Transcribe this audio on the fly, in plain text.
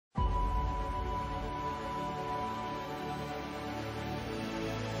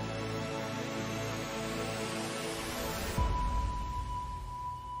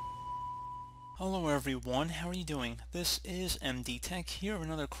Hello everyone, how are you doing? This is MD Tech here with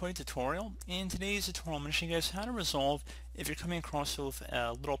another quick tutorial. In today's tutorial I'm going to show you guys how to resolve if you're coming across with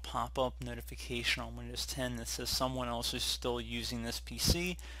a little pop-up notification on Windows 10 that says someone else is still using this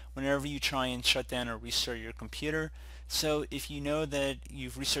PC whenever you try and shut down or restart your computer. So if you know that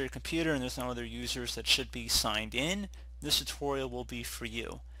you've restarted your computer and there's no other users that should be signed in, this tutorial will be for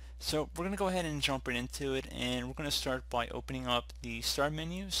you. So we're going to go ahead and jump right into it, and we're going to start by opening up the start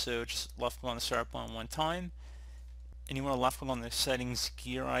menu. So just left click on the start button one time, and you want to left click on the settings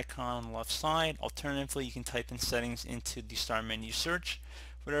gear icon on the left side. Alternatively, you can type in settings into the start menu search,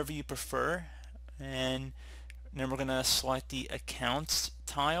 whatever you prefer. And then we're going to select the accounts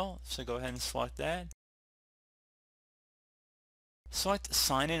tile, so go ahead and select that. Select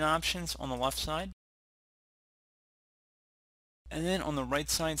sign in options on the left side. And then on the right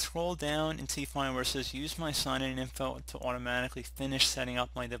side, scroll down until you find where it says use my sign-in info to automatically finish setting up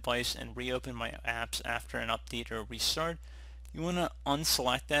my device and reopen my apps after an update or restart. You want to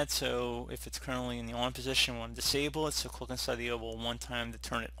unselect that, so if it's currently in the on position, you want to disable it, so click inside the oval one time to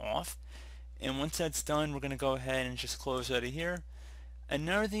turn it off. And once that's done, we're going to go ahead and just close out of here.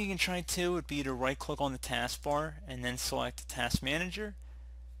 Another thing you can try too would be to right click on the taskbar and then select Task Manager.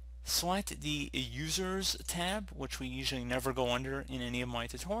 Select the Users tab, which we usually never go under in any of my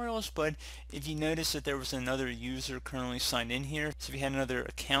tutorials, but if you notice that there was another user currently signed in here, so if you had another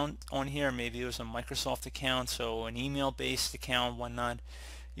account on here, maybe it was a Microsoft account, so an email-based account, whatnot,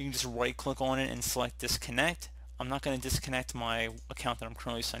 you can just right click on it and select Disconnect. I'm not going to disconnect my account that I'm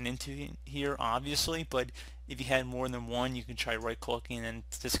currently signed into here, obviously, but if you had more than one, you can try right clicking and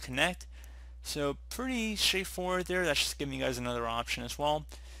disconnect. So pretty straightforward there. That's just giving you guys another option as well.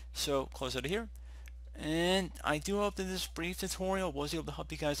 So close out of here, and I do hope that this brief tutorial was able to help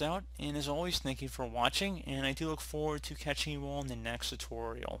you guys out, and as always, thank you for watching, and I do look forward to catching you all in the next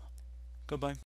tutorial. Goodbye.